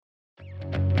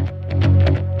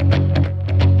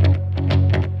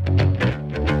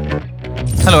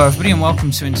Hello everybody and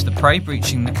welcome to Into the Prey,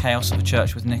 Breaching the Chaos of the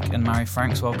Church with Nick and Mary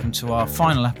Franks. Welcome to our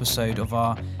final episode of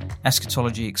our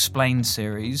Eschatology Explained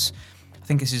series. I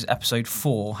think this is episode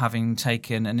 4, having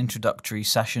taken an introductory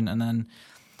session and then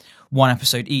one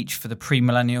episode each for the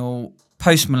premillennial,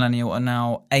 post-millennial and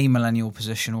now amillennial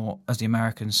position, or as the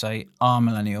Americans say,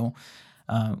 amillennial.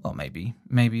 Well, maybe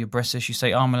you're British, you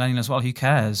say amillennial as well, who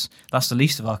cares? That's the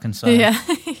least of our concern.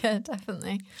 Yeah,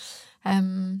 definitely.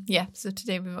 So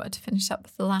today we wanted to finish up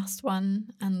with the last one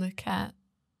and look at,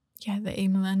 the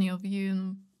amillennial view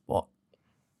and what,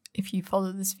 if you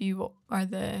follow this view, what are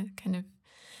the kind of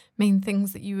main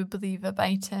things that you would believe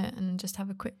about it, and just have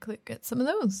a quick look at some of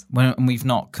those. And we've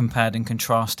not compared and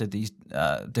contrasted these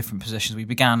different positions. We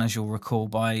began, as you'll recall,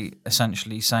 by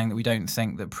essentially saying that we don't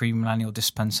think that premillennial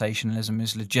dispensationalism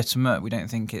is legitimate. We don't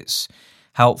think it's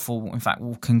helpful. In fact,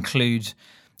 we'll conclude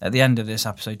at the end of this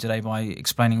episode today by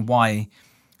explaining why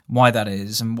that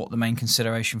is and what the main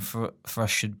consideration for us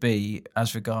should be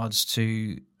as regards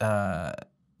to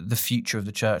the future of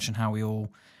the church and how we all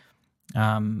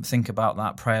think about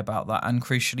that, pray about that, and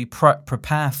crucially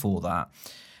prepare for that.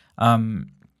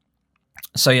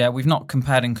 We've not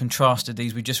compared and contrasted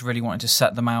these. We just really wanted to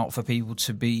set them out for people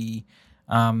to be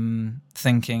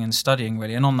thinking and studying,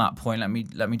 really. And on that point,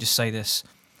 let me just say this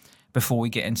before we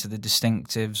get into the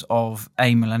distinctives of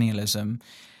amillennialism,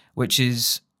 which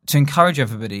is to encourage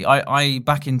everybody. I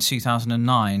back in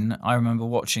 2009, I remember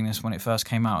watching this when it first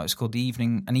came out. It's called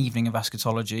An Evening of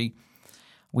Eschatology.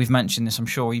 We've mentioned this, I'm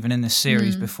sure, even in this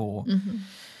series before.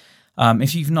 Mm-hmm.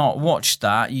 If you've not watched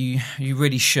that, you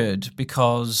really should,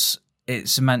 because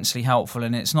it's immensely helpful,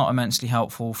 and it's not immensely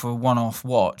helpful for a one-off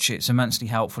watch. It's immensely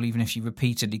helpful even if you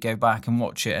repeatedly go back and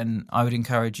watch it, and I would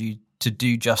encourage you to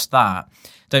do just that.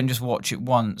 Don't just watch it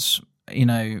once,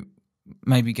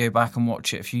 maybe go back and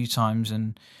watch it a few times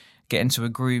and get into a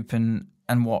group and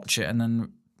watch it, and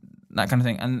then that kind of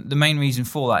thing. And the main reason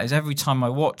for that is every time I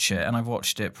watch it, and I've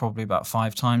watched it probably about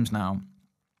 5 times now,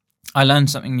 I learn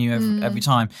something new every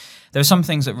time. There are some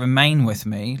things that remain with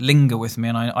me, linger with me,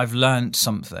 and I've learned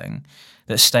something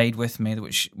that stayed with me,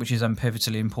 which is then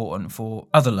pivotally important for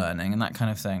other learning and that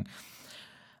kind of thing.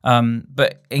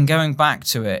 But in going back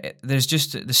to it,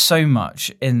 there's so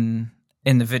much in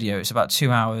the video. It's about 2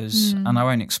 hours, and I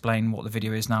won't explain what the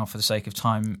video is now for the sake of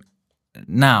time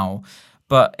now.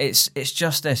 But it's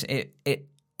just this. It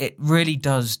really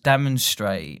does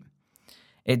demonstrate.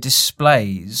 It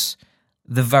displays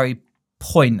the very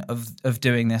point of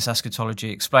doing this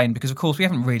eschatology explained, because of course we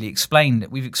haven't really explained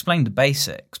it. We've explained the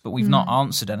basics, but we've not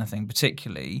answered anything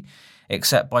particularly,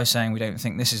 except by saying we don't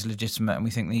think this is legitimate, and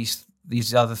we think these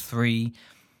other 3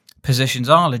 positions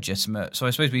are legitimate. So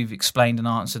I suppose we've explained and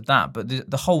answered that, but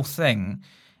the whole thing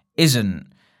isn't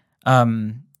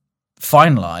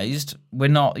finalized. We're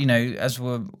not,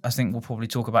 I think we'll probably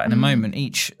talk about in a moment,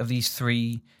 each of these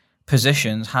 3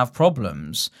 positions have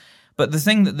problems. But the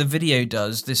thing that the video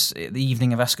does, the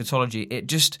Evening of Eschatology,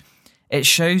 it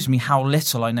shows me how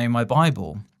little I know my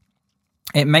Bible.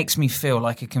 It makes me feel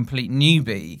like a complete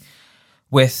newbie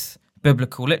with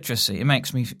biblical literacy. It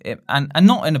makes me, and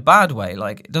not in a bad way.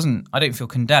 Like I don't feel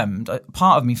condemned.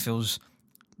 Part of me feels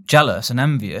jealous and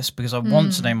envious because I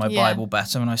want to know my Bible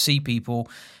better, and I see people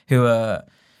who are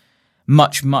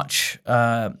much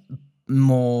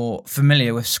more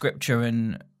familiar with Scripture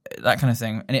and that kind of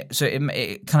thing, and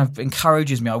it kind of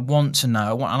encourages me. I want to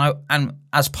know. And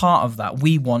as part of that,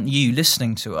 we want you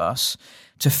listening to us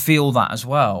to feel that as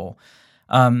well.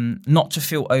 Not to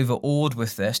feel overawed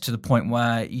with this to the point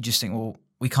where you just think, well,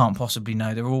 we can't possibly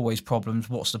know. There are always problems.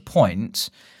 What's the point?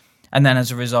 And then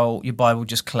as a result, your Bible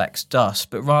just collects dust.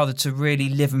 But rather to really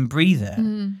live and breathe it,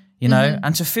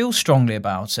 and to feel strongly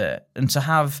about it, and to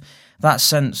have that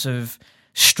sense of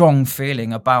strong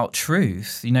feeling about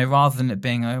truth, rather than it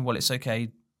being, oh, well, it's okay,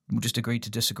 we'll just agree to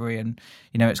disagree, and,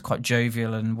 it's quite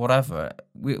jovial and whatever.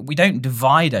 We don't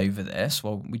divide over this.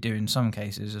 Well, we do in some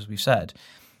cases, as we've said.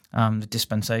 The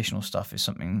dispensational stuff is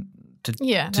something to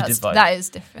divide. That is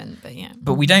different, but yeah.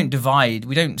 But we don't divide.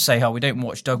 We don't say, we don't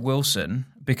watch Doug Wilson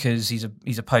because he's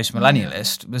a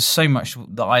post-millennialist. There's so much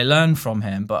that I learn from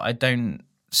him, but I don't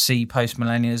see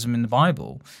post-millennialism in the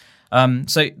Bible.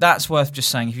 So that's worth just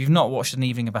saying. If you've not watched An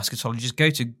Evening of Eschatology, just go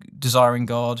to Desiring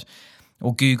God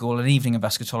or Google An Evening of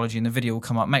Eschatology and the video will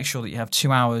come up. Make sure that you have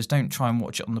 2 hours. Don't try and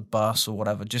watch it on the bus or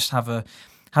whatever. Just have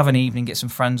an evening, get some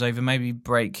friends over, maybe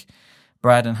break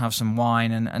bread and have some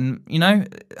wine, and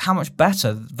how much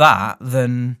better that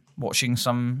than watching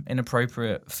some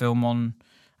inappropriate film on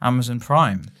Amazon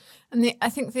Prime. And I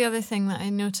think the other thing that I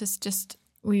noticed as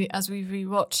we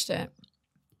rewatched it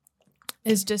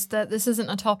is just that this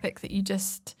isn't a topic that you're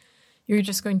just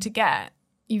going to get.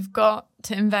 you've got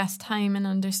to invest time in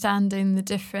understanding the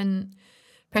different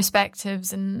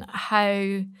perspectives and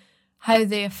how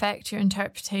they affect your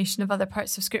interpretation of other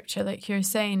parts of Scripture, like you're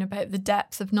saying about the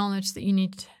depth of knowledge that you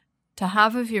need to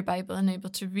have of your Bible and able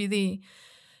to really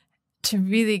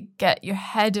get your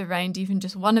head around even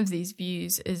just one of these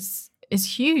views is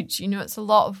huge. You know, it's a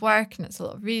lot of work and it's a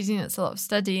lot of reading, it's a lot of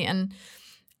study, and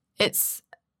it's,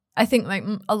 I think, like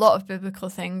a lot of biblical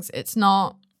things, it's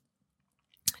not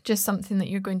just something that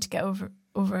you're going to get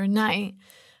overnight.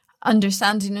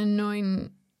 Understanding and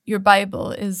knowing your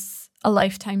Bible is a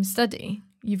lifetime study.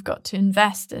 You've got to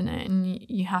invest in it, and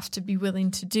you have to be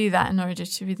willing to do that in order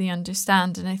to really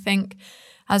understand. And I think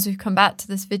as we've come back to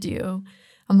this video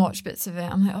and watched bits of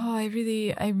it, I'm like, oh, I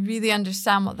really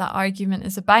understand what that argument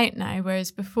is about now.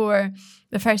 Whereas before,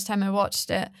 the first time I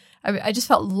watched it, I just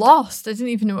felt lost. I didn't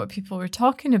even know what people were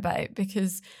talking about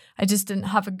because I just didn't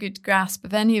have a good grasp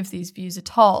of any of these views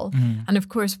at all. And of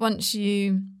course, once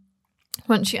you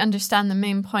understand the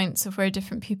main points of where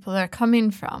different people are coming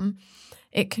from,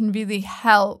 it can really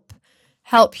help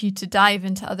you to dive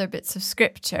into other bits of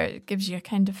Scripture. It gives you a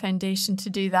kind of foundation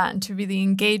to do that and to really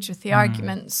engage with the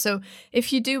arguments. So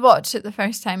if you do watch it the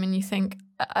first time and you think,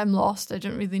 I'm lost, I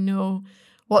don't really know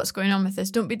what's going on with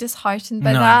this, don't be disheartened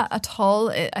by that at all.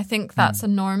 I think that's a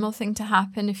normal thing to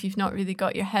happen if you've not really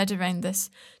got your head around this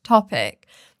topic.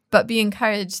 But be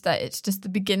encouraged that it's just the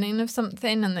beginning of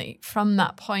something, and that from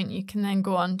that point you can then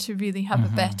go on to really have a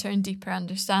better and deeper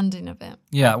understanding of it.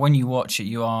 Yeah, when you watch it,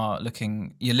 you're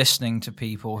listening to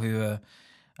people who are,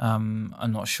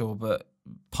 I'm not sure, but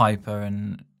Piper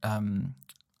and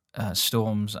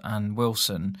Storms and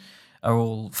Wilson are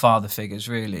all father figures,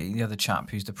 really. The other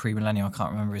chap who's the premillennial, I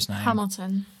can't remember his name.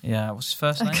 Hamilton. Yeah, what's his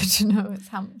first name? I could know it's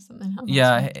something Hamilton.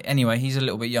 Yeah, anyway, he's a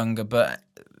little bit younger, but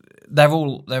they're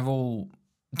all.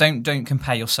 Don't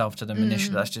compare yourself to them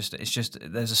initially. It's just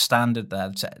there's a standard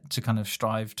there to kind of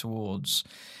strive towards,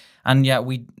 and yeah,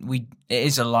 it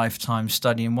is a lifetime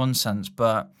study in one sense,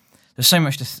 but there's so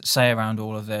much to say around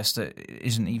all of this that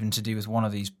isn't even to do with one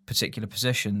of these particular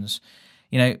positions.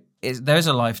 You know, there is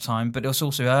a lifetime, but it's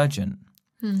also urgent.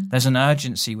 There's an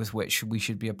urgency with which we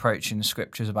should be approaching the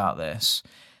Scriptures about this,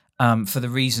 for the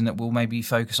reason that we'll maybe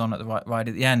focus on at the right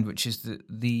at the end, which is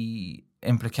the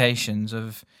implications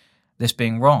of this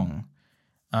being wrong.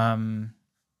 You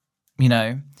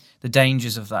know, the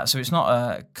dangers of that. So it's not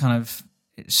a kind of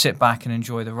sit back and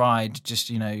enjoy the ride.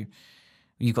 Just, you know,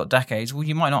 you've got decades. Well,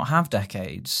 you might not have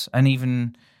decades, and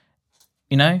even,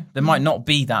 you know, there might not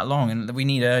be that long, and we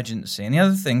need urgency. And the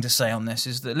other thing to say on this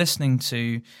is that listening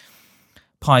to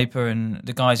Piper and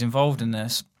the guys involved in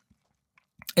this,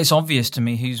 it's obvious to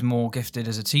me who's more gifted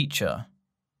as a teacher.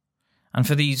 And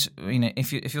for these, you know,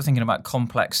 if you're thinking about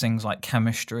complex things like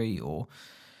chemistry or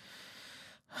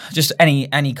just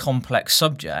any complex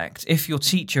subject, if your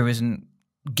teacher isn't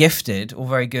gifted or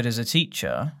very good as a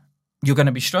teacher, you're going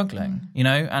to be struggling, you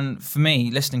know. And for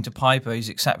me, listening to Piper, he's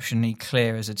exceptionally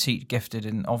clear as a gifted,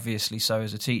 and obviously so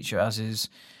as a teacher, as is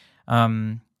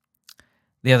the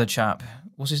other chap.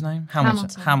 What's his name?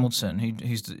 Hamilton,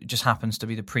 who's just happens to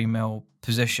be the pre-mill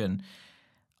position.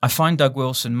 I find Doug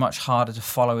Wilson much harder to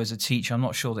follow as a teacher. I'm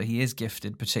not sure that he is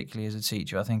gifted particularly as a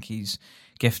teacher. I think he's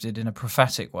gifted in a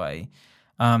prophetic way.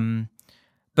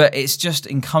 But it's just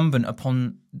incumbent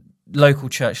upon local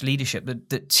church leadership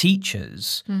that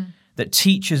teachers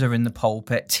are in the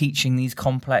pulpit teaching these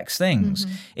complex things.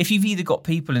 If you've either got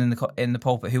people in the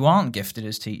pulpit who aren't gifted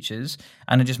as teachers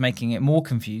and are just making it more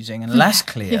confusing and less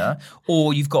clear,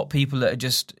 or you've got people that are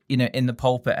just, you know, in the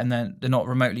pulpit and they're not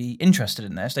remotely interested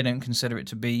in this, they don't consider it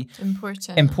to be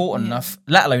important enough,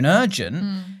 let alone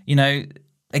urgent. You know,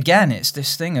 again, it's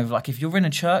this thing of like, if you're in a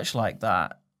church like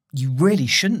that, you really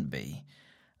shouldn't be.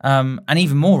 And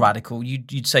even more radical,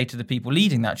 you'd say to the people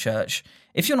leading that church,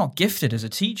 if you're not gifted as a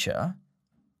teacher,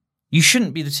 you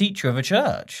shouldn't be the teacher of a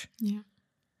church. Yeah.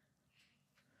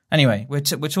 Anyway, we're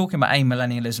talking about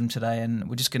amillennialism today, and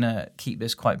we're just going to keep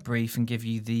this quite brief and give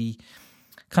you the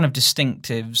kind of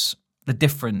distinctives, the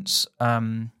difference,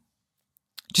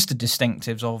 just the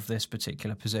distinctives of this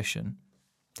particular position.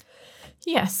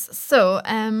 Yes. So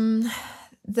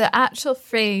the actual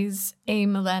phrase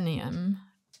amillennium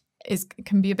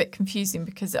can be a bit confusing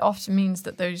because it often means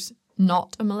that there's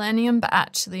not a millennium, but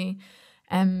actually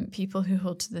people who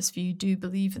hold to this view do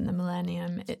believe in the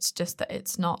millennium. It's just that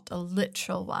it's not a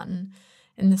literal one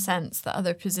in the sense that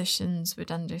other positions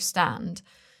would understand.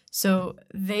 So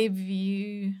they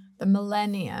view the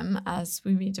millennium, as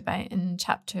we read about in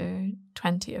chapter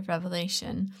 20 of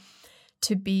Revelation,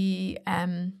 to be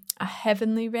a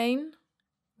heavenly reign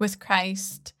with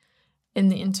Christ in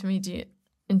the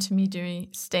intermediary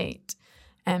state.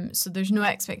 So there's no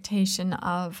expectation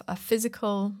of a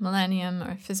physical millennium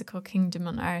or a physical kingdom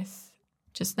on earth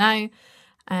just now.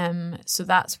 So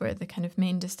that's where the kind of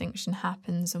main distinction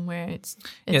happens and where its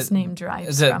name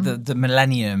derives from. The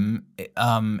millennium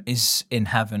is in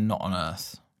heaven, not on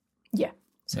earth. Yeah.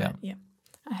 So,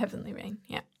 a heavenly reign.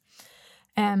 Yeah.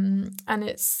 And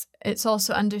it's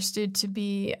also understood to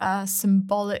be a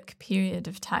symbolic period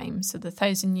of time. So the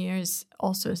 1,000 years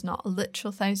also is not a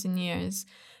literal 1,000 years,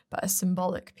 but a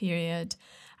symbolic period.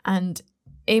 And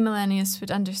amillennialists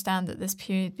would understand that this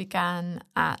period began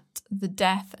at the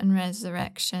death and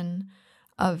resurrection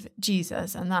of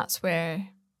Jesus, and that's where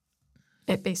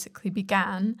it basically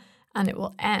began, and it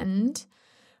will end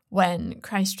when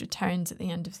Christ returns at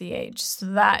the end of the age. So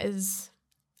that is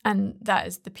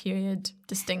the period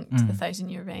distinct to the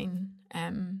 1,000-year reign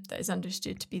that is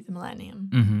understood to be the millennium.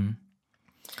 Mm-hmm.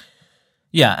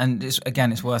 Yeah, and it's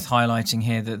worth highlighting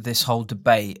here that this whole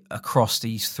debate across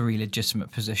these three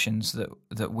legitimate positions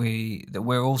that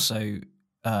we're also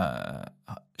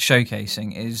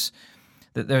showcasing is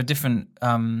that there are different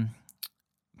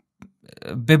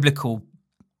biblical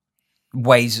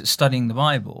ways of studying the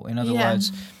Bible. In other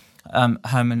words,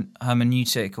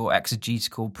 hermeneutic or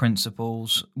exegetical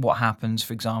principles. What happens,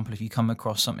 for example, if you come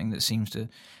across something that seems to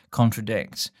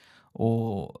contradict,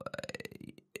 or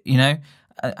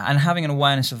and having an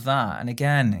awareness of that. And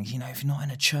again, if you're not in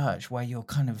a church where you're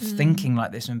kind of thinking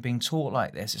like this and being taught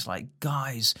like this, it's like,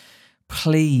 guys,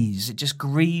 please, it just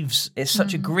grieves. It's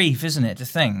such a grief, isn't it, to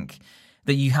think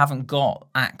that you haven't got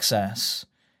access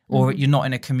or you're not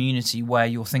in a community where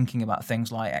you're thinking about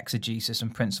things like exegesis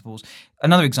and principles.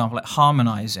 Another example, like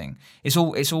harmonizing. It's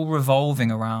all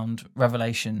revolving around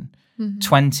Revelation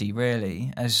 20,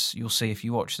 really, as you'll see if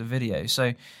you watch the video.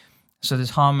 So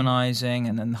there's harmonizing,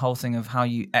 and then the whole thing of how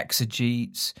you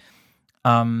exegete.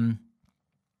 All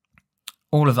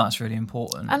of that's really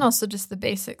important. And also just the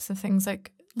basics of things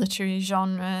like literary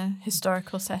genre,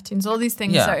 historical settings. All these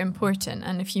things are important.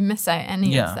 And if you miss out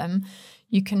any of them,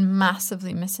 you can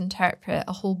massively misinterpret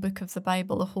a whole book of the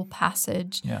Bible, a whole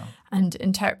passage, and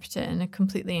interpret it in a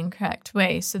completely incorrect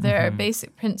way. So there are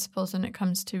basic principles when it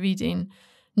comes to reading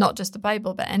not just the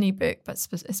Bible, but any book, but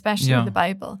especially the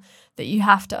Bible, that you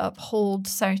have to uphold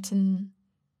certain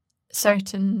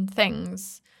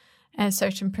things,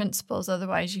 certain principles.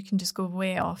 Otherwise, you can just go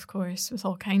way off course with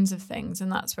all kinds of things.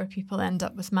 And that's where people end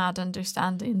up with mad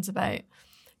understandings about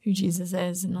who Jesus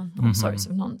is and all sorts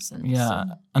of nonsense. Yeah. So.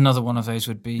 Another one of those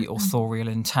would be authorial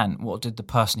intent. What did the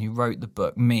person who wrote the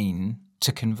book mean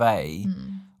to convey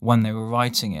when they were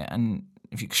writing it? And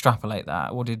if you extrapolate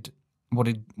that, what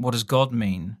does God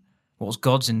mean? What was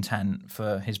God's intent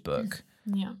for his book?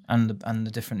 Yeah. And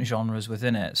the different genres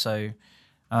within it. So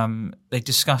they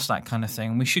discuss that kind of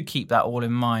thing. We should keep that all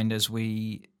in mind as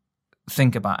we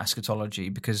think about eschatology,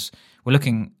 because we're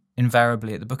looking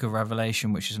invariably at the book of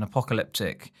Revelation, which is an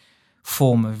apocalyptic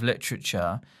form of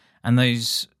literature, and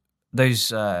those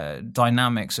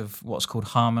dynamics of what's called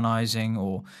harmonizing,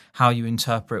 or how you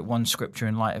interpret one scripture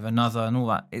in light of another, and all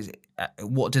that is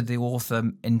what did the author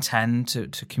intend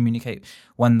to communicate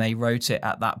when they wrote it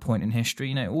at that point in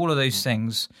history. All of those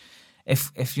things,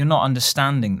 if you're not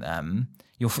understanding them,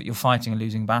 you're fighting a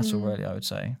losing battle, really, I would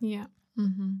say. Yeah.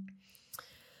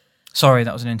 Sorry,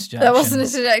 that was an interjection. That was an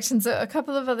interjection. So a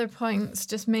couple of other points,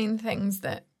 just main things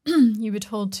that you would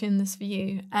hold to in this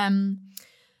view.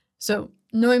 So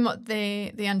knowing what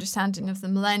the understanding of the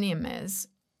millennium is,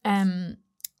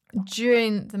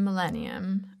 during the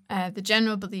millennium, the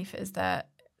general belief is that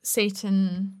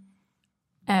Satan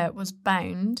was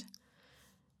bound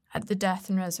at the death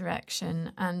and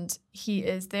resurrection, and he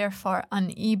is therefore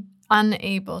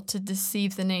unable to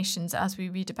deceive the nations, as we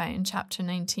read about in chapter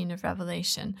 19 of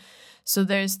Revelation. So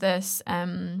there's this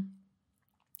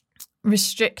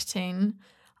restricting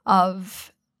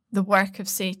of the work of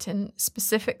Satan,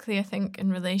 specifically, I think, in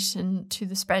relation to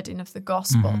the spreading of the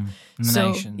gospel. And the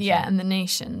nations. And the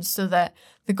nations, so that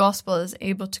the gospel is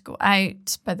able to go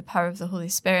out by the power of the Holy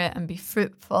Spirit and be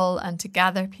fruitful and to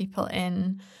gather people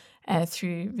in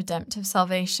through redemptive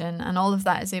salvation. And all of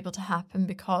that is able to happen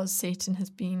because Satan has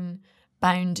been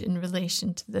bound in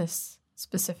relation to this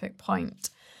specific point.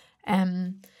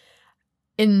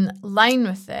 In line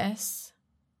with this,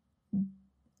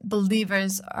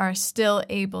 believers are still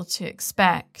able to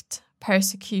expect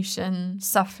persecution,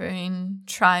 suffering,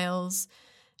 trials,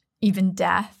 even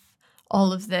death.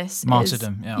 All of this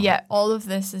martyrdom, all of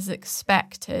this is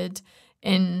expected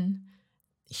in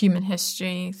human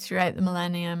history throughout the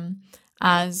millennium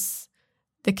as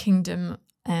the kingdom,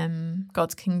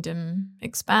 God's kingdom,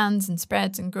 expands and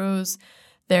spreads and grows.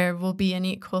 There will be an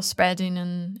equal spreading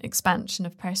and expansion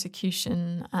of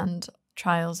persecution and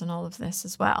trials and all of this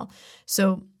as well.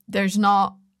 So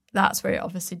that's where it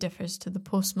obviously differs to the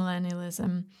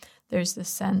post-millennialism. There's this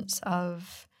sense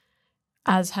of,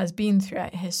 as has been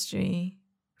throughout history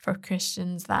for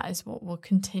Christians, that is what will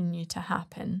continue to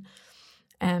happen.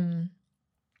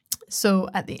 So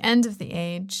at the end of the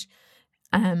age,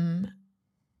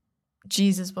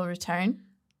 Jesus will return.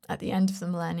 At the end of the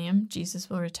millennium, Jesus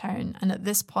will return. And at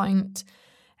this point,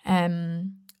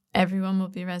 everyone will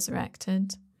be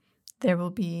resurrected. There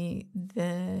will be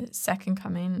the second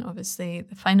coming, obviously,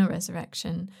 the final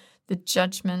resurrection, the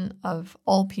judgment of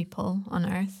all people on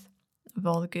earth, of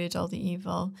all the good, all the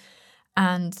evil.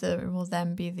 And there will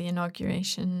then be the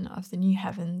inauguration of the new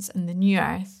heavens and the new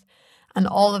earth. And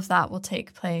all of that will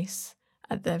take place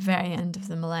at the very end of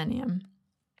the millennium,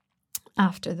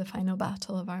 after the final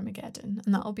battle of Armageddon.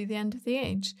 And that will be the end of the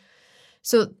age.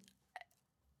 So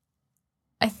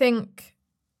I think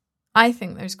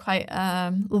there's quite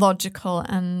a logical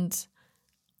and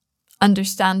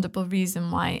understandable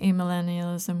reason why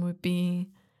amillennialism would be,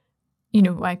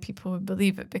 why people would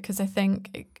believe it, because I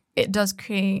think it does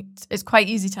create, it's quite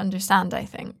easy to understand, I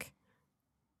think,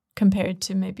 compared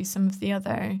to maybe some of the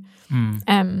other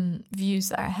views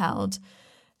that are held.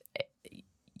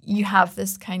 You have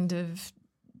this kind of,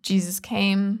 Jesus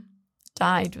came,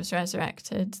 died, was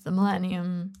resurrected, the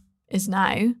millennium is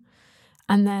now,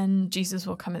 and then Jesus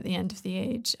will come at the end of the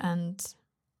age, and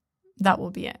that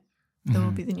will be it. There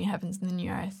will be the new heavens and the new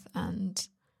earth and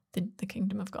the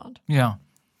kingdom of God. Yeah.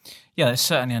 Yeah, it's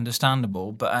certainly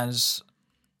understandable, but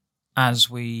as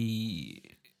we...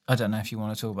 I don't know if you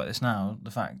want to talk about this now.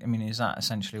 Is that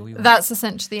essentially all you want? That's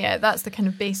essentially it. That's the kind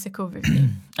of basic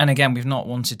overview. And again, we've not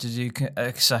wanted to do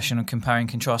a session of comparing and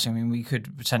contrasting. We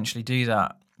could potentially do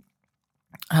that,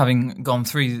 having gone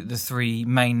through the three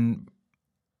main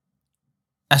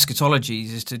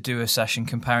eschatologies, is to do a session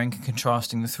comparing and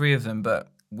contrasting the three of them. But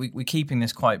we're keeping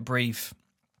this quite brief,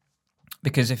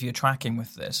 because if you're tracking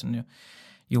with this and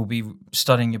you'll be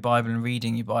studying your Bible and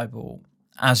reading your Bible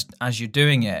as you're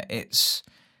doing it, it's...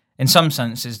 in some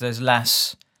senses, there's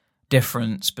less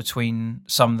difference between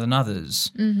some than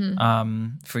others.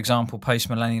 For example,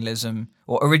 post-millennialism,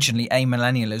 or originally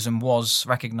amillennialism, was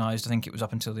recognised, I think it was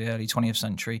up until the early 20th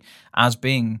century, as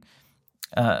being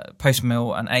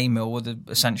post-mill and amil were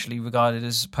essentially regarded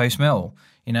as post-mill.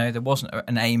 There wasn't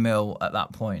an amil at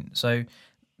that point. So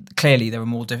clearly there were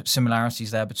more similarities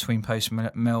there between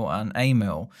post-mill and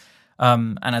amil.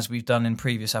 And as we've done in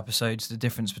previous episodes, the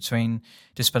difference between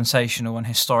dispensational and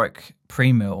historic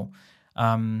pre-mill,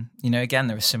 again,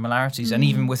 there are similarities. And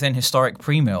even within historic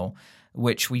pre-mill,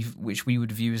 which we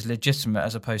would view as legitimate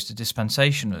as opposed to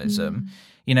dispensationalism,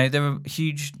 there are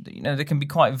huge, there can be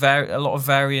quite a lot of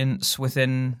variance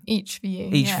within each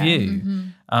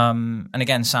view. And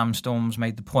again, Sam Storms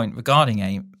made the point regarding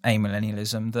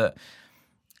amillennialism that,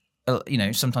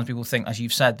 sometimes people think, as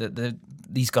you've said, that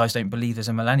these guys don't believe there's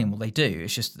a millennium. Well, they do.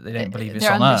 It's just that they don't believe it's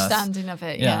on Earth. Their understanding of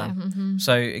it, yeah.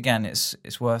 So again,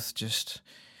 it's worth just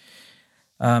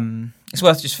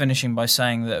finishing by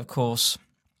saying that, of course,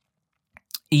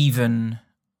 even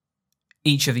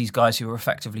each of these guys who are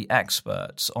effectively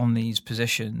experts on these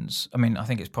positions. I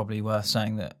think it's probably worth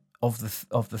saying that of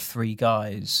the three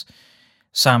guys,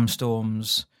 Sam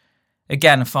Storms,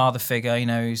 again, a father figure.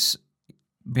 He's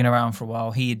been around for a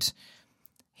while. He'd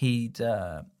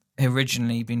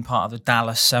originally been part of the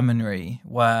Dallas Seminary,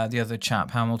 where the other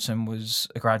chap, Hamilton, was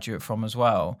a graduate from as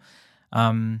well.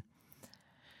 And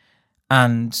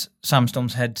Sam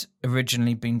Storms had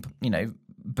originally been,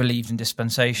 believed in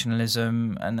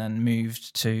dispensationalism, and then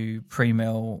moved to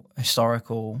pre-mill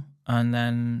historical, and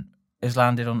then has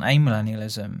landed on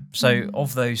amillennialism. So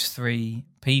of those three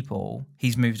people,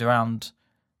 he's moved around.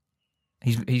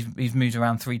 He's moved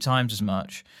around three times as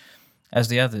much as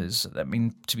the others.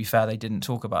 To be fair, they didn't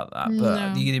talk about that,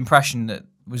 but the impression that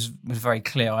was very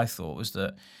clear, I thought, was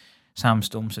that Sam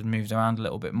Storms had moved around a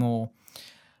little bit more,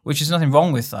 which is nothing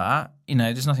wrong with that.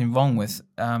 There's nothing wrong with,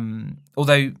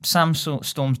 although Sam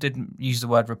Storms did use the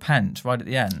word repent right at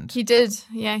the end. He did,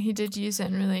 yeah, he did use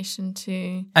it in relation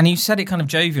to... And he said it kind of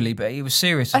jovially, but he was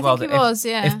serious as well.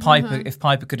 If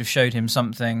Piper could have showed him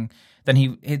something,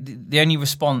 then the only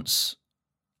response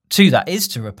to that is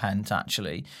to repent,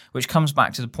 actually, which comes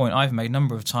back to the point I've made a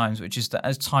number of times, which is that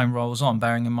as time rolls on,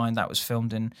 bearing in mind that was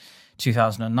filmed in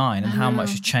 2009 and how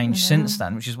much has changed since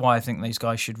then, which is why I think these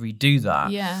guys should redo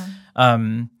that. Yeah.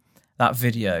 That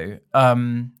video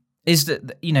is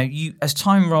that, you, as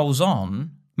time rolls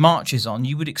on, marches on,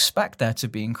 you would expect there to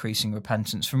be increasing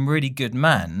repentance from really good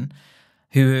men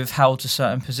who have held to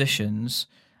certain positions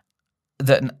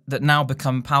that now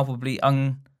become palpably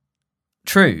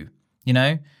untrue.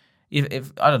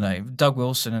 if I don't know, Doug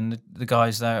Wilson and the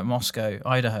guys there at Moscow,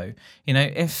 Idaho, you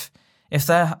know, if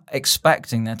they're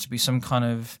expecting there to be some kind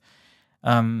of,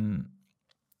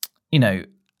 you know,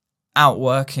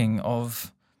 outworking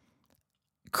of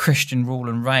Christian rule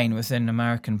and reign within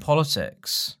American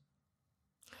politics.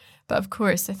 But of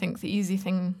course, I think the easy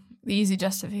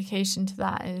justification to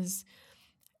that is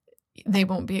they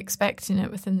won't be expecting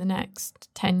it within the next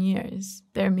 10 years.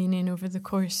 They're meaning over the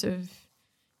course of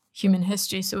human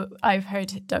history. So I've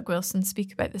heard Doug Wilson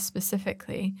speak about this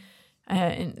specifically.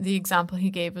 In the example he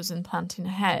gave was in planting a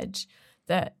hedge,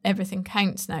 that everything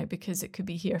counts now because it could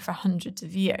be here for hundreds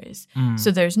of years.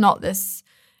 So there's not this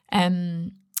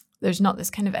kind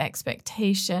of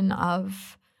expectation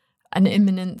of an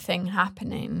imminent thing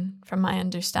happening, from my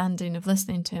understanding of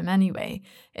listening to him anyway.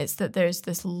 It's that there's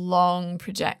this long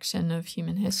projection of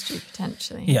human history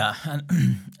potentially. Yeah,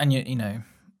 and you know,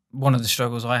 one of the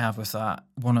struggles I have with that,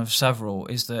 one of several,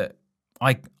 is that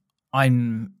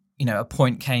I'm you know, a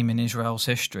point came in Israel's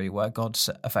history where God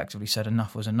effectively said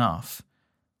enough was enough.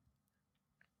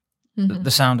 Mm-hmm.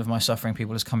 The sound of my suffering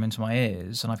people has come into my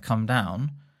ears, and I've come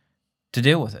down to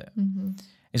deal with it. Mm-hmm.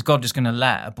 Is God just going to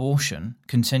let abortion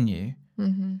continue?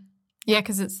 Mm-hmm. Yeah,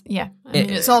 because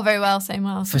it's all very well saying,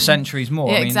 well, for centuries more.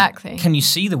 Yeah, I mean, exactly. Can you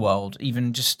see the world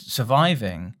even just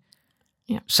surviving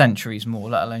centuries more,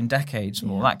 let alone decades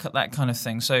more? That kind of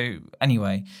thing. So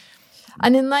anyway.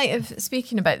 And in light of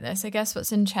speaking about this, I guess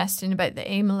what's interesting about the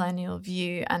amillennial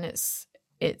view and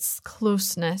its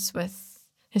closeness with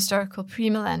historical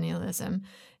premillennialism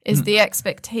is the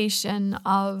expectation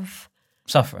of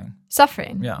suffering.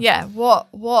 Yeah.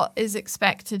 What is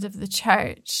expected of the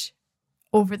church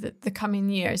over the coming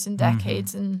years and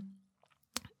decades. Mm-hmm. And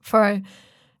for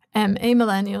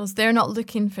amillennials, they're not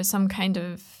looking for some kind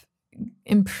of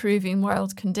improving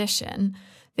world condition.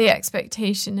 The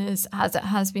expectation is, as it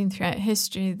has been throughout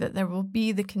history, that there will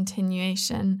be the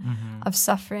continuation of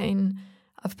suffering,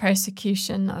 of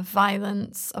persecution, of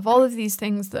violence, of all of these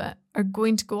things that are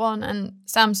going to go on. And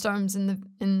Sam Storms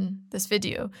in this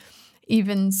video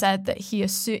even said that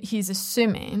he's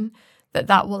assuming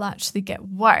that will actually get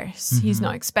worse. Mm-hmm. He's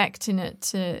not expecting it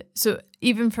to. So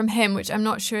even from him, which I'm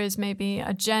not sure is maybe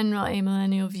a general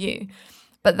amillennial view,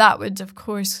 but that would, of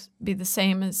course, be the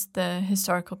same as the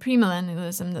historical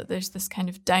premillennialism, that there's this kind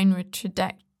of downward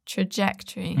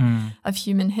trajectory of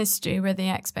human history where the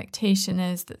expectation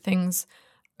is that things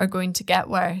are going to get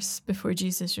worse before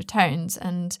Jesus returns.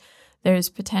 And there's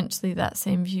potentially that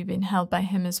same view being held by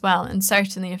him as well. And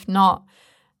certainly, if not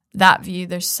that view,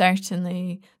 there's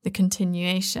certainly the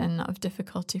continuation of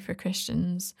difficulty for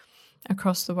Christians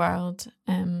across the world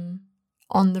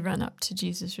on the run up to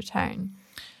Jesus' return.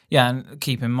 Yeah, and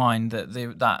keep in mind that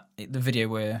the video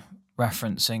we're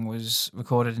referencing was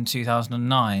recorded in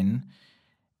 2009,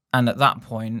 and at that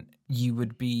point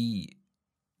you'd be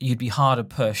harder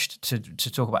pushed to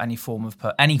talk about any form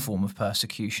of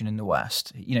persecution in the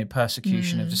West. You know,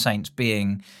 persecution of the saints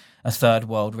being a third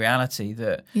world reality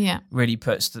that really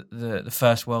puts the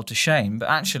first world to shame. But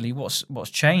actually, what's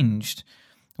changed?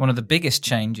 One of the biggest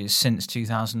changes since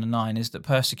 2009 is that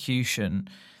persecution,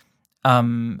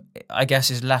 I guess,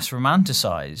 is less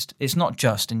romanticized. It's not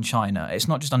just in China. It's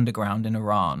not just underground in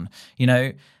Iran. You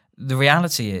know, the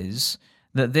reality is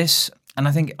that this, and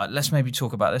I think let's maybe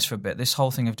talk about this for a bit, this whole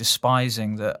thing of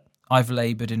despising that I've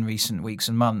labored in recent weeks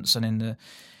and months, and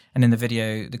in the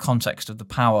video, The Context of the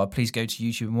Power, please go to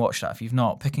YouTube and watch that if you've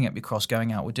not. Picking up your cross,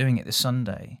 going out, we're doing it this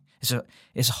Sunday. It's a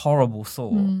horrible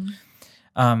thought.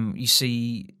 You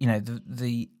see, you know,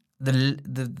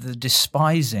 the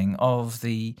despising of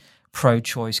the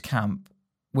pro-choice camp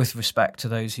with respect to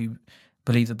those who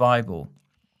believe the Bible.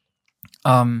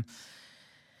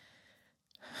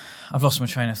 I've lost my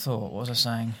train of thought. What was I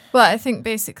saying? Well, I think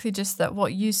basically just that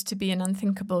what used to be an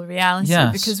unthinkable reality,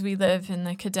 because we live in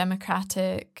like a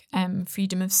democratic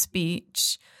freedom of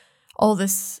speech, all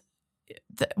this,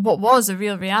 what was a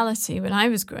real reality when I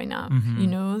was growing up, you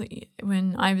know,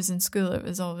 when I was in school, it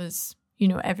was always, you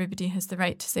know, everybody has the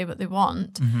right to say what they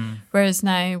want. Whereas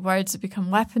now words have become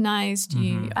weaponized,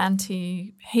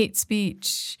 anti-hate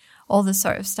speech, all this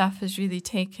sort of stuff has been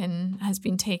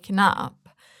taken up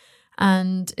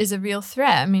and is a real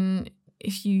threat. I mean,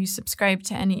 if you subscribe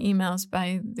to any emails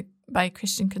by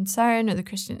Christian Concern or the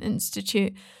Christian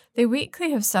Institute, they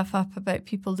weekly have stuff up about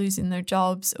people losing their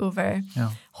jobs over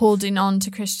holding on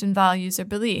to Christian values or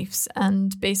beliefs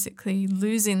and basically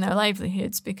losing their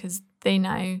livelihoods because they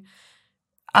now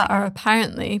are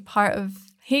apparently part of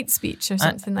hate speech or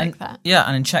something like that. Yeah,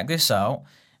 and check this out.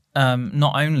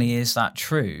 Not only is that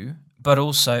true, but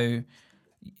also,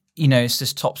 you know, it's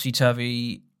this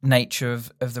topsy-turvy nature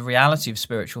of the reality of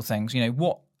spiritual things. You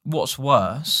know, what's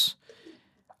worse,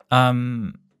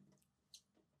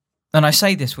 and I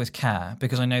say this with care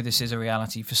because I know this is a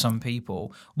reality for some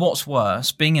people. What's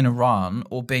worse, being in Iran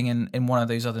or being in one of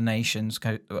those other nations,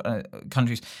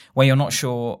 countries, where you're not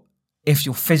sure if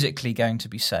you're physically going to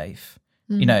be safe?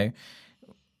 You know,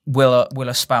 will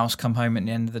a spouse come home at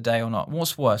the end of the day or not?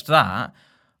 What's worse, that,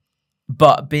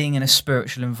 but being in a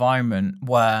spiritual environment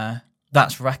where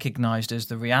that's recognised as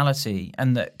the reality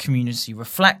and that community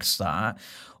reflects that,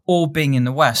 or being in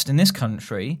the West, in this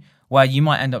country, where you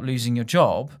might end up losing your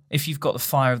job if you've got the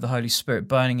fire of the Holy Spirit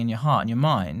burning in your heart and your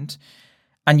mind,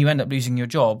 and you end up losing your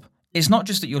job. It's not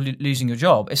just that you're losing your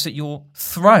job, it's that you're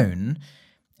thrown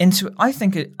into, I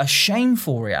think, a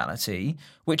shameful reality,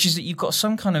 which is that you've got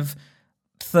some kind of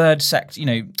third sector,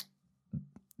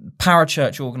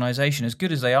 parachurch organisation, as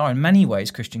good as they are in many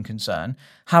ways, Christian Concern,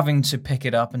 having to pick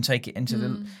it up and take it into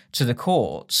the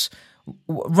courts,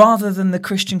 rather than the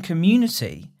Christian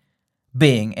community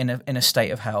being in a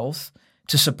state of health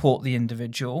to support the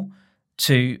individual,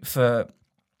 for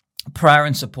prayer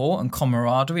and support and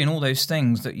camaraderie and all those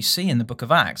things that you see in the Book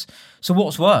of Acts. So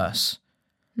what's worse?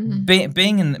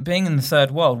 Being in the third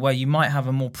world, where you might have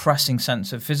a more pressing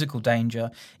sense of physical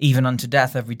danger, even unto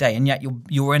death every day, and yet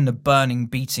you're in the burning,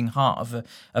 beating heart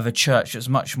of a church that's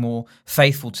much more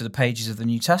faithful to the pages of the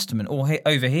New Testament. Or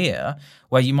over here,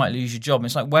 where you might lose your job, and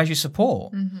it's like, where's your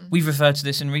support? We've referred to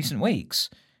this in recent weeks.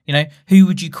 Who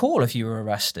would you call if you were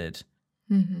arrested?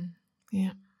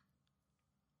 Yeah.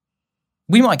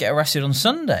 We might get arrested on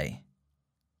Sunday.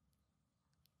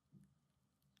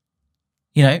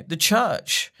 The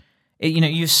church,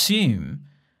 you assume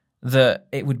that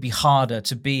it would be harder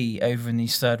to be over in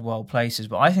these third world places,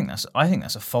 but I think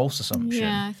that's a false assumption.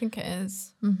 Yeah, I think it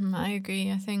is. I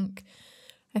agree. I think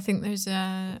there's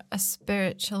a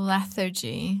spiritual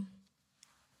lethargy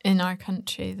in our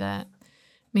country that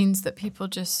means that people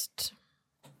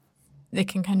they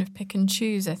can kind of pick and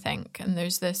choose, I think, and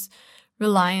there's this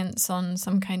reliance on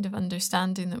some kind of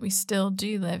understanding that we still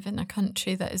do live in a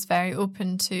country that is very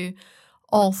open to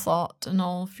all thought and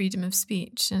all freedom of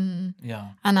speech, and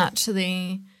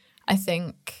actually, I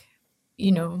think,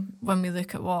 when we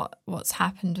look at what's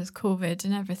happened with COVID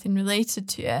and everything related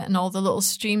to it, and all the little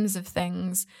streams of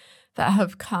things that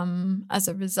have come as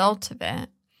a result of it,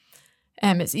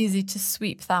 it's easy to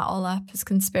sweep that all up as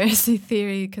conspiracy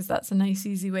theory because that's a nice,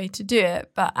 easy way to do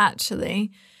it. But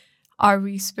actually, are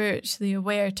we spiritually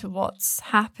aware to what's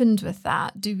happened with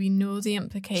that? Do we know the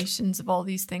implications of all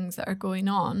these things that are going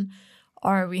on?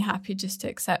 Or are we happy just to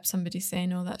accept somebody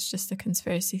saying, oh, that's just a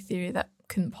conspiracy theory that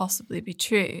couldn't possibly be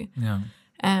true? Yeah.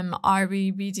 Are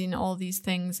we reading all these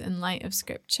things in light of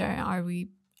Scripture? Are we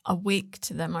awake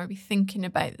to them? Are we thinking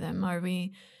about them? Are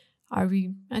we I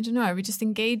don't know, are we just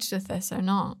engaged with this or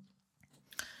not?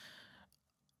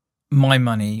 My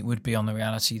money would be on the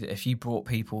reality that if you brought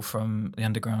people from the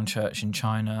underground church in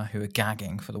China who are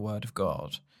gagging for the word of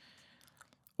God,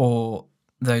 or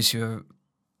those who are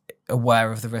aware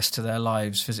of the risk to their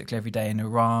lives physically every day in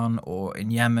Iran or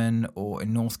in Yemen or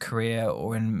in North Korea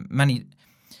or in many,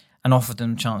 and offered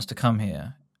them a chance to come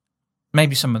here,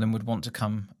 maybe some of them would want to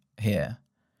come here.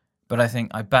 But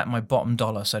I bet my bottom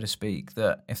dollar, so to speak,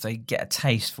 that if they get a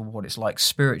taste for what it's like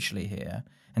spiritually here,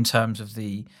 in terms of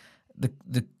the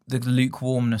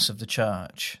lukewarmness of the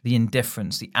church, the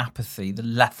indifference, the apathy, the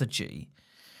lethargy,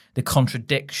 the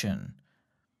contradiction.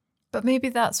 But maybe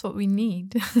that's what we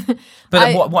need.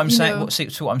 But what I'm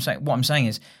saying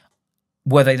is,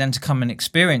 were they then to come and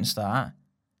experience that,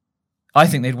 I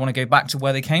think they'd want to go back to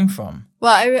where they came from.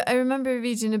 Well, I remember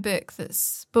reading a book that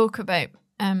spoke about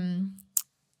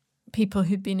people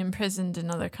who'd been imprisoned in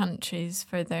other countries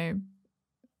for their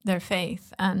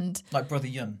faith, and like Brother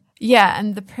Yun. Yeah,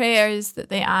 and the prayers that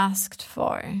they asked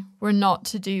for were not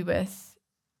to do with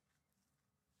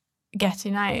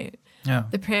getting out. Yeah.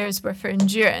 The prayers were for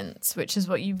endurance, which is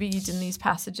what you read in these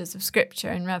passages of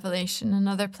Scripture in Revelation and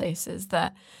other places,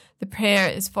 that the prayer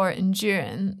is for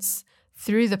endurance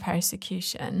through the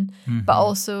persecution, but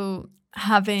also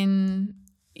having,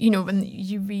 when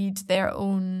you read their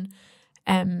own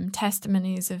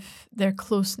testimonies of their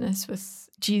closeness with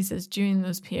Jesus during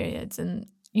those periods, and,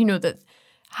 that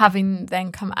having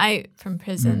then come out from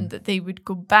prison, that they would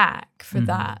go back for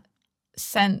that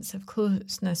sense of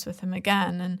closeness with him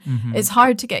again. And it's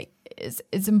hard to get,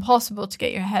 it's impossible to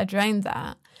get your head around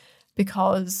that,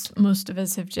 because most of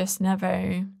us have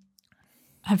never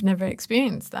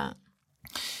experienced that.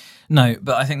 No,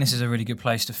 but I think this is a really good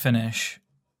place to finish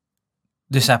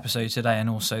this episode today, and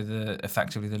also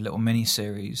effectively the little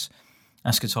mini-series,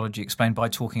 Eschatology Explained, by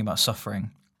talking about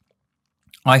suffering.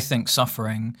 I think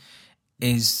suffering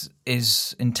is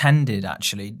intended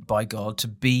actually by God to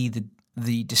be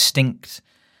the distinct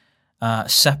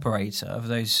separator of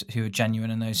those who are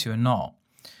genuine and those who are not.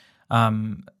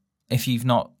 If you've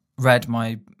not read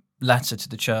my letter to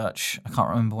the church, I can't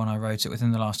remember when I wrote it,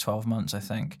 within the last 12 months, I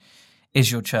think,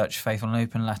 Is Your Church Faithful? An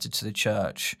open letter to the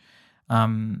church,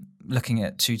 looking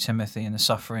at 2 Timothy and the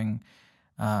suffering.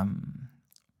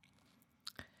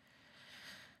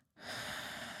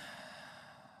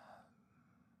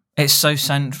 It's so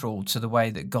central to the way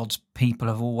that God's people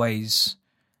have always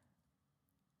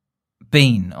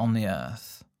been on the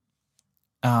earth.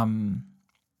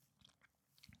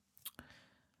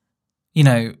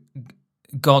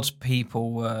 God's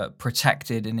people were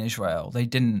protected in Israel. They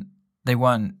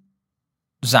weren't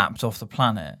zapped off the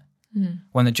planet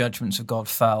when the judgments of God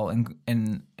fell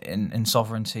in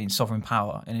sovereignty, sovereign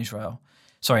power in Israel.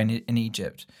 In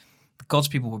Egypt. God's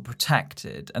people were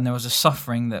protected, and there was a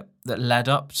suffering that led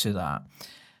up to that.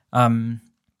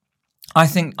 I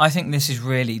think this is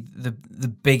really the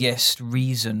biggest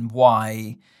reason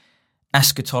why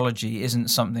eschatology isn't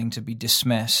something to be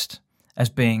dismissed as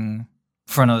being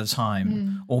for another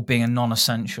time or being a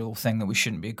non-essential thing that we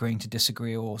shouldn't be agreeing to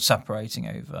disagree or separating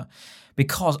over,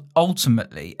 because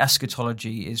ultimately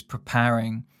eschatology is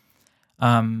preparing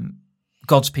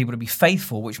God's people to be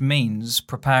faithful, which means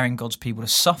preparing God's people to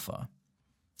suffer.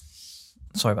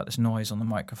 Sorry about this noise on the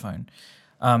microphone.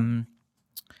 And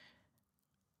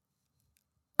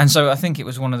so I think it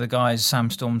was one of the guys, Sam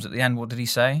Storms, at the end. What did he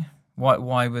say?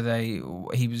 Why were they?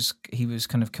 He was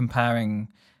kind of comparing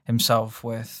himself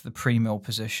with the pre-mill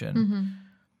position. Mm-hmm.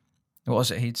 What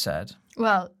was it he'd said?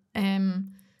 Well,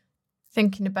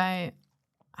 thinking about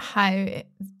how it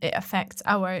affects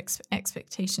our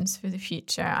expectations for the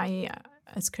future, i.e.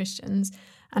 as Christians,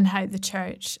 and how the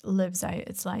church lives out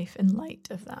its life in light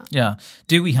of that. Yeah.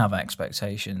 Do we have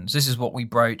expectations? This is what we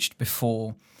broached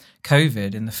before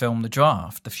COVID in the film The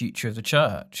Draft, the future of the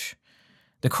church.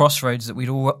 The crossroads that we'd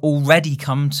already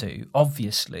come to,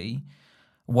 obviously,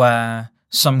 where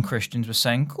some Christians were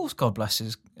saying, of course God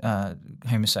blesses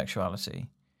homosexuality.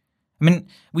 I mean,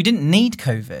 we didn't need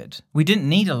COVID. We didn't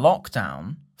need a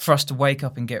lockdown for us to wake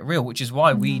up and get real, which is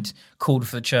why we'd called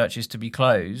for the churches to be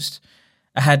closed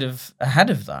ahead of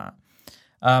that.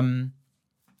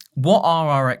 What are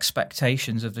our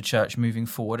expectations of the church moving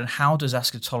forward, and how does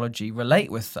eschatology relate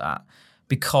with that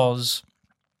because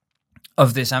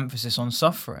of this emphasis on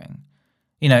suffering?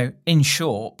 In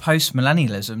short,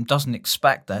 post-millennialism doesn't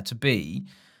expect there to be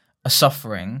a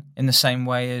suffering in the same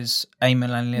way as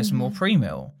amillennialism or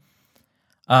pre-mill.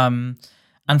 And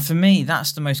for me,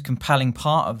 that's the most compelling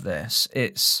part of this.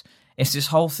 It's this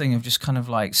whole thing of just kind of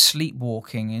like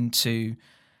sleepwalking into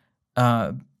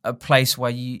a place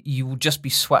where you will just be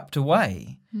swept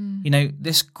away.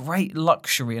 This great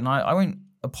luxury, and I won't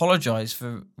apologize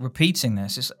for repeating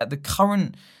this. It's at the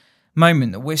current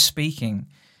moment that we're speaking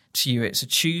to you. It's a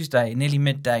Tuesday, nearly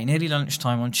midday, nearly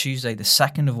lunchtime on Tuesday, the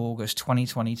 2nd of August,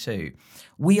 2022.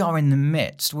 We're in the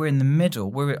middle, I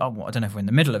don't know if we're in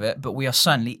the middle of it, but we are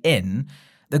certainly in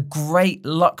the great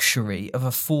luxury of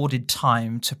afforded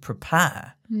time to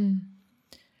prepare.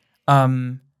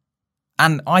 And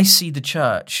I see the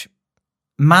church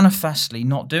manifestly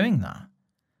not doing that.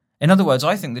 In other words,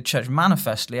 I think the church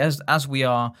manifestly, as we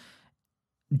are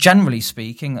generally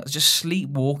speaking, just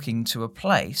sleepwalking to a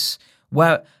place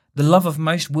where the love of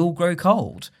most will grow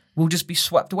cold, will just be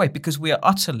swept away because we are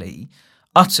utterly,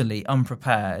 utterly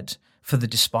unprepared for the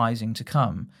despising to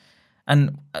come.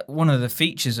 And one of the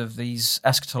features of these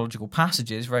eschatological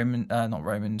passages, Revelation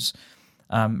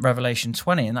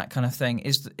 20 and that kind of thing,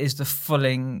 is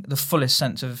the fullest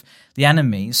sense of the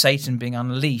enemy, Satan, being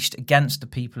unleashed against the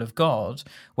people of God,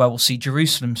 where we'll see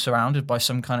Jerusalem surrounded by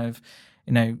some kind of,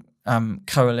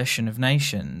 coalition of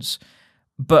nations.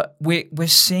 But we're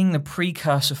seeing the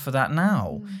precursor for that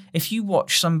now. If you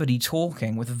watch somebody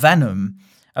talking with venom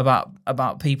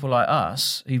about people like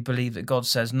us who believe that God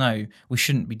says, no, we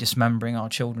shouldn't be dismembering our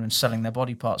children and selling their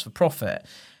body parts for profit,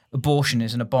 abortion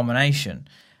is an abomination.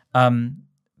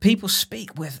 People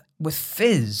speak with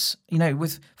fizz,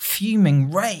 with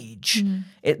fuming rage.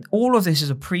 All of this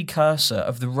is a precursor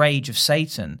of the rage of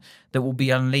Satan that will be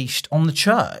unleashed on the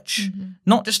church,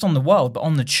 not just on the world, but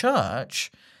on the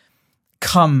church.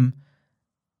 Come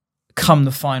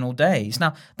the final days.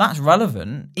 Now, that's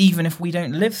relevant even if we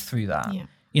don't live through that. Yeah.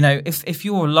 If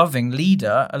you're a loving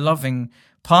leader, a loving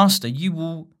pastor, you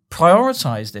will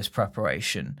prioritize this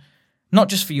preparation, not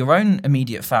just for your own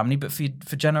immediate family, but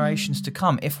for generations to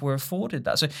come, if we're afforded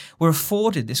that. So we're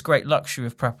afforded this great luxury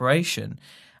of preparation.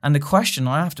 And the question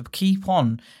I have to keep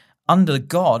on under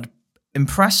God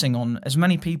impressing on as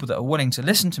many people that are willing to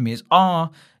listen to me is,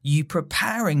 are you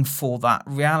preparing for that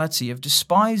reality of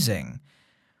despising?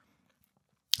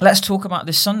 Let's talk about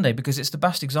this Sunday, because it's the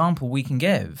best example we can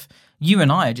give. You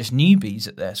and I are just newbies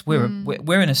at this. We're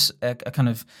in a kind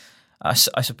of, I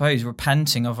suppose,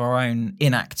 repenting of our own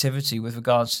inactivity with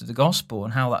regards to the gospel,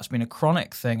 and how that's been a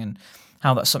chronic thing, and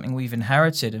how that's something we've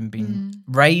inherited and been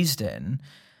raised in.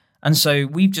 And so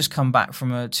we've just come back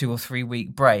from a 2 or 3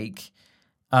 week break,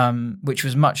 which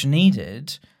was much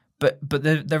needed. But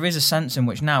there is a sense in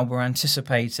which now we're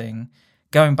anticipating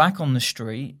going back on the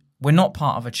street. We're not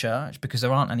part of a church because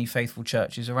there aren't any faithful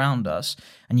churches around us.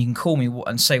 And you can call me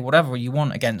and say whatever you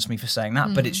want against me for saying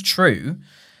that, but it's true.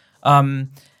 And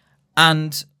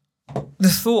the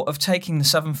thought of taking the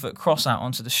 7-foot cross out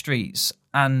onto the streets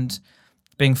and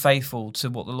being faithful to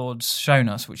what the Lord's shown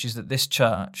us, which is that this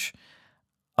church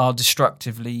are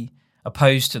destructively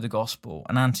opposed to the gospel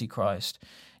and anti-Christ.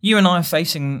 You and I are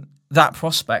facing that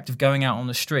prospect of going out on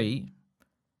the street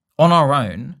on our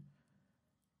own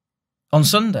on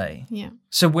Sunday. Yeah.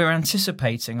 So we're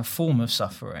anticipating a form of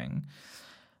suffering,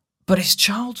 but it's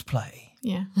child's play.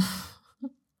 Yeah.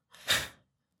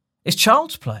 It's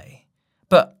child's play.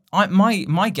 But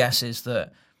my guess is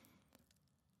that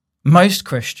most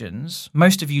Christians,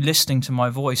 most of you listening to my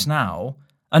voice now,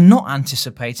 are not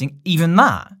anticipating even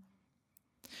that.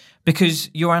 Because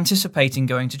you're anticipating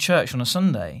going to church on a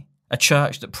Sunday, a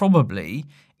church that probably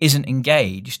isn't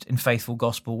engaged in faithful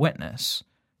gospel witness.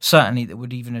 Certainly that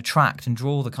would even attract and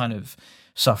draw the kind of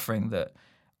suffering that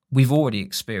we've already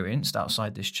experienced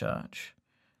outside this church.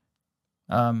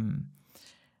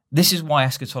 This is why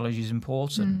eschatology is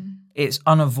important. It's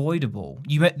unavoidable.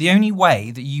 The only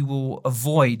way that you will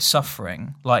avoid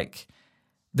suffering, like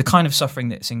the kind of suffering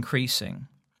that's increasing,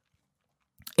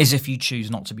 is if you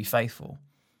choose not to be faithful.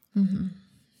 Mm-hmm.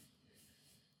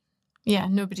 Yeah,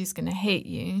 nobody's going to hate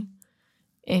you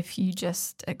if you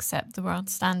just accept the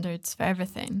world's standards for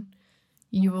everything.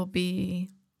 You will be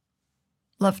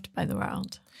loved by the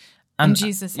world. And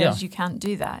Jesus says you can't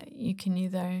do that. You can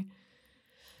either...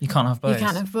 You can't have both. You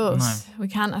can't have both. No. We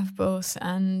can't have both.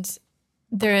 And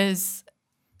there is,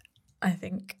 I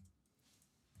think,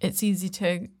 it's easy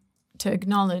to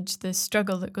acknowledge the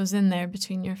struggle that goes in there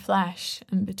between your flesh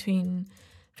and between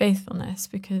faithfulness,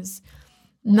 because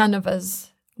none of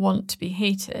us want to be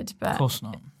hated. But of course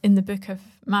not. In the book of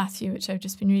Matthew, which I've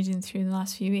just been reading through the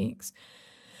last few weeks,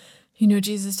 you know,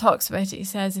 Jesus talks about it. He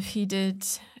says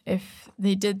if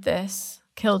they did this,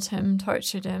 killed him,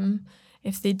 tortured him,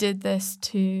 if they did this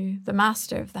to the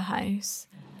master of the house,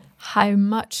 how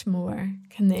much more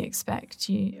can they expect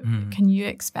you? Can you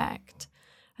expect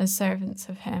as servants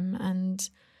of him? And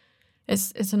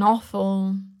it's an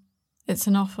awful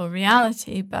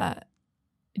reality, but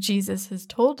Jesus has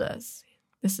told us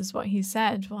this is what he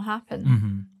said will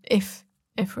happen if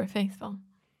we're faithful.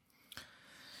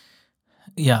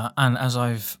 Yeah, and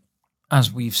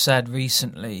as we've said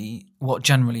recently, what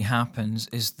generally happens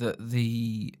is that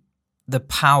the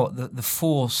power, the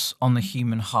force on the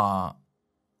human heart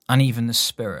and even the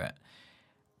spirit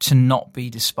to not be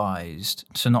despised,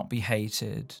 to not be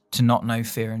hated, to not know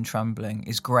fear and trembling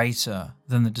is greater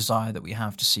than the desire that we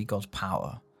have to see God's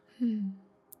power.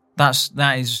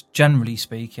 That is generally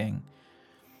speaking.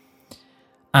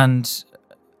 And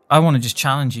I want to just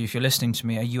challenge you, if you're listening to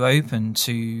me, are you open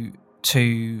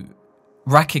to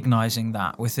recognizing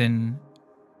that within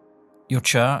your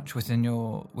church, within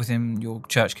your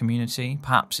church community?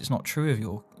 Perhaps it's not true of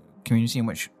your community, in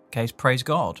which case, praise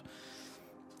God.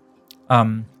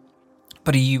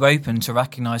 But are you open to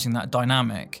recognizing that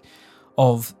dynamic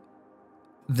of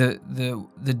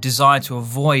the desire to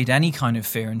avoid any kind of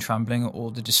fear and trembling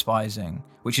or the despising,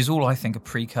 which is all, I think, a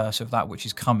precursor of that which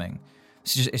is coming?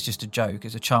 It's just a joke.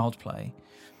 It's a child play.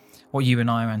 What you and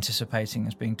I are anticipating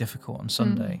as being difficult on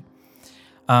Sunday.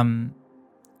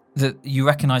 That you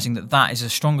recognizing that is a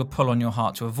stronger pull on your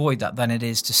heart to avoid that than it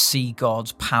is to see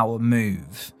God's power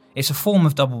move. It's a form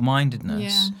of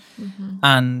double-mindedness. Yeah.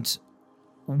 And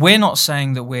we're not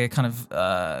saying that we're kind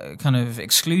of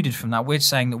excluded from that. We're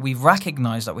saying that we've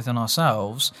recognized that within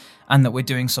ourselves and that we're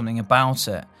doing something about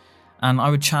it. And I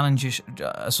would challenge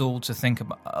us all to think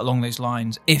about, along those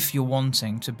lines, if you're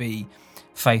wanting to be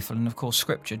faithful. And of course,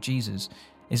 Scripture, Jesus,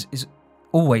 is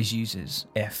always uses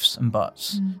ifs and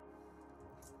buts.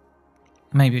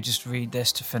 Maybe just read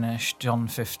this to finish. John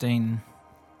 15,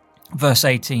 verse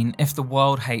 18. If the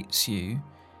world hates you,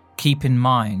 keep in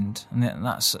mind, and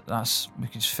that's we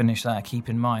could just finish there. Keep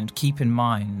in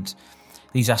mind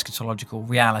these eschatological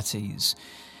realities.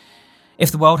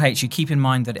 If the world hates you, keep in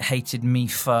mind that it hated me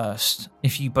first.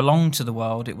 If you belong to the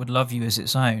world, it would love you as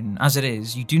its own. As it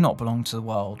is, you do not belong to the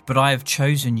world, but I have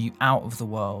chosen you out of the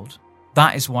world.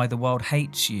 That is why the world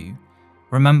hates you.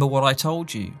 Remember what I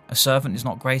told you. A servant is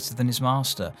not greater than his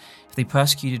master. If they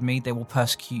persecuted me, they will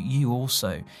persecute you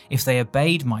also. If they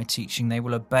obeyed my teaching, they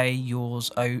will obey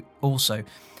yours also.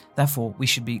 Therefore, we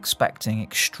should be expecting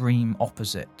extreme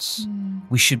opposites.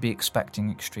 We should be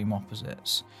expecting extreme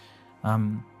opposites.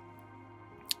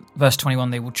 Verse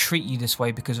 21, they will treat you this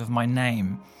way because of my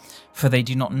name, for they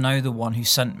do not know the one who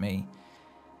sent me.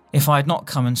 If I had not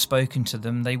come and spoken to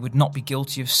them, they would not be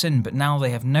guilty of sin, but now they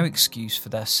have no excuse for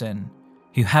their sin.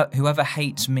 Whoever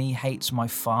hates me hates my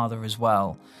Father as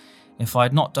well. If I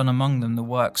had not done among them the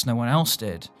works no one else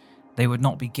did, they would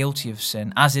not be guilty of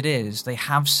sin. As it is, they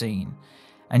have seen,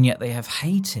 and yet they have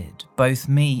hated both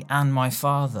me and my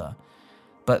Father.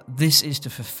 But this is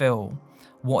to fulfill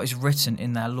what is written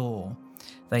in their law.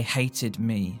 They hated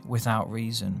me without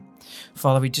reason.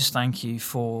 Father, we just thank you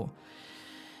for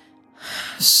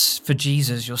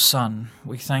Jesus, your Son.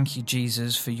 We thank you,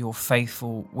 Jesus, for your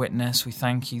faithful witness. We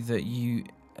thank you that you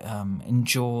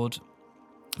endured,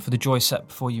 for the joy set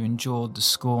before you, endured the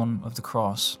scorn of the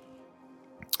cross.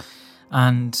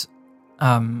 And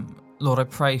Lord, I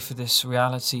pray for this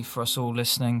reality for us all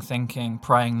listening, thinking,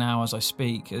 praying now as I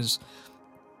speak, as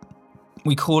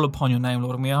we call upon your name,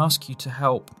 Lord, and we ask you to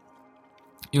help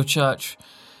your church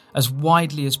as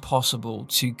widely as possible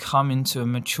to come into a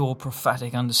mature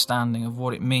prophetic understanding of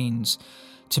what it means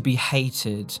to be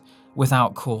hated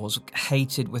without cause,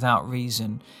 hated without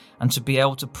reason, and to be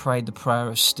able to pray the prayer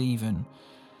of Stephen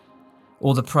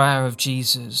or the prayer of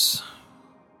Jesus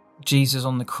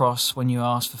on the cross when you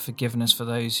asked for forgiveness for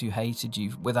those who hated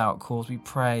you without cause. We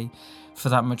pray for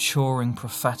that maturing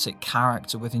prophetic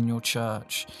character within your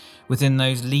church, within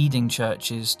those leading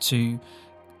churches to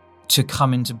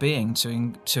come into being,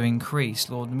 to increase,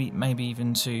 Lord, maybe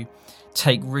even to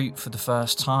take root for the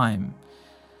first time.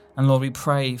 And Lord, we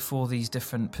pray for these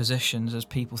different positions as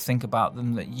people think about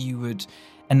them, that you would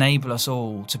enable us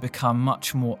all to become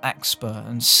much more expert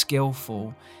and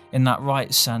skillful in that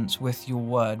right sense with your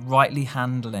word, rightly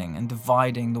handling and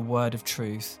dividing the word of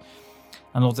truth.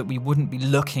 And Lord, that we wouldn't be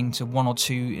looking to one or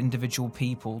two individual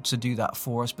people to do that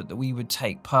for us, but that we would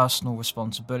take personal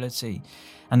responsibility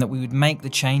and that we would make the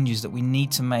changes that we need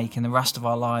to make in the rest of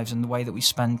our lives, and the way that we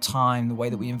spend time, the way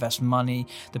that we invest money,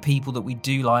 the people that we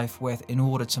do life with, in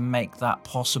order to make that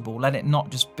possible. Let it not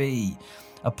just be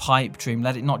a pipe dream.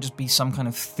 Let it not just be some kind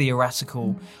of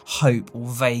theoretical hope or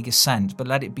vague assent, but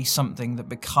let it be something that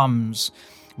becomes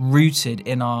rooted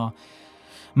in our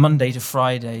Monday to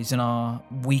Fridays, in our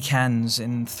weekends,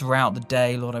 and throughout the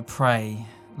day. Lord, I pray,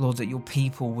 Lord, that your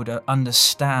people would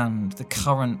understand the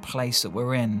current place that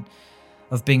we're in,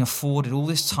 of being afforded all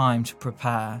this time to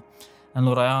prepare. And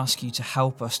Lord, I ask you to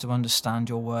help us to understand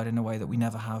your word in a way that we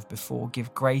never have before.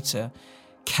 Give greater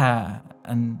care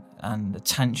and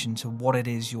attention to what it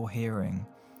is you're hearing.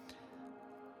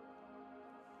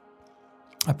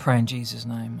 I pray in Jesus'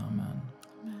 name, amen.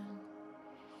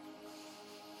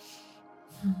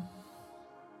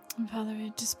 And Father,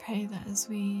 I just pray that as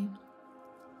we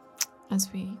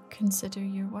consider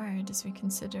your word, as we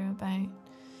consider about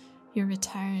your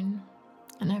return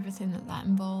and everything that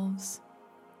involves,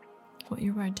 what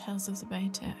your word tells us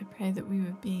about it, I pray that we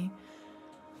would be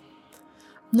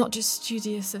not just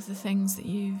studious of the things that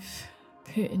you've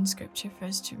put in scripture for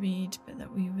us to read, but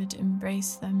that we would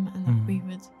embrace them, and that we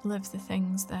would live the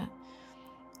things that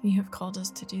you have called us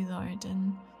to do, Lord.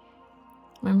 And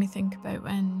when we think about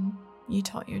when you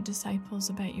taught your disciples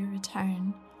about your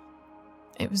return,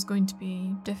 it was going to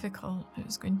be difficult, it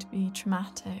was going to be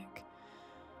traumatic,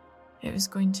 it was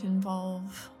going to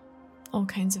involve all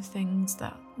kinds of things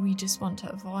that we just want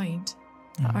to avoid,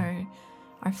 that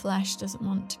our flesh doesn't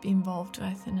want to be involved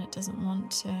with, and it doesn't want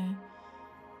to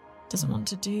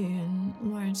do. And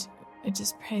Lord, I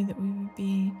just pray that we would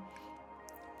be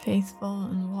faithful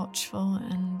and watchful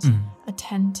and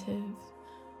attentive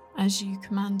as you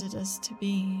commanded us to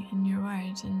be in your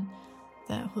word, and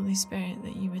that Holy Spirit,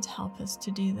 that you would help us to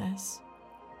do this,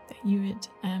 that you would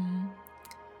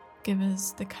give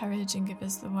us the courage and give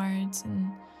us the words,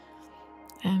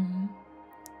 and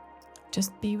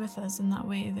just be with us in that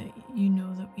way that you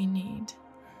know that we need.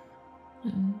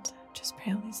 And just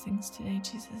pray all these things today,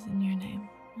 Jesus, in your name.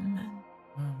 Amen.